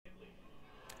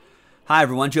Hi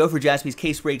everyone, Joe for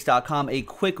JaspysCaseBreaks.com. A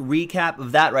quick recap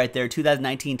of that right there.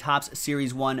 2019 Topps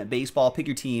Series 1 Baseball. Pick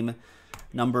your team,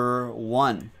 number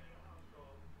 1.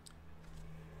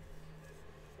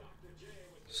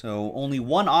 So only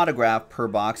one autograph per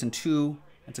box and two,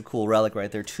 that's a cool relic right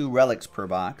there, 2 relics per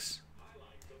box.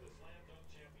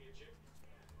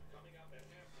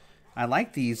 I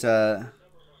like these, the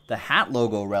hat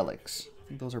logo relics. I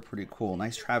think those are pretty cool.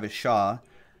 Nice Travis Shaw.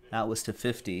 That was to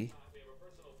 50.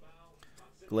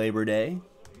 Labor Day.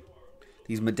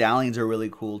 These medallions are really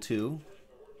cool too.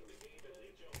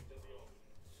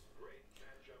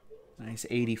 Nice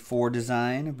 84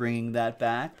 design, bringing that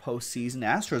back postseason.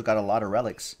 Astros got a lot of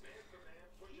relics.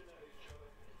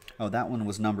 Oh, that one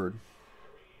was numbered.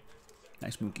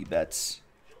 Nice Mookie Betts.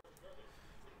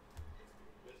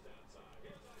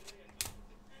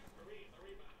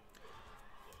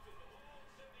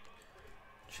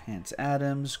 Chance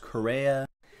Adams, Correa,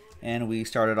 and we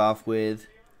started off with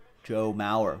Joe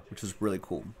Mauer, which was really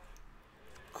cool.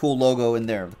 Cool logo in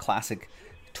there, the classic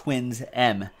Twins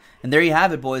M. And there you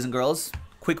have it, boys and girls.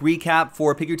 Quick recap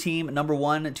for Pick Your Team, number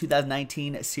 1,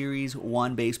 2019 Series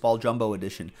 1 Baseball Jumbo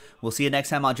Edition. We'll see you next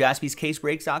time on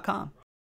JaspysCaseBreaks.com.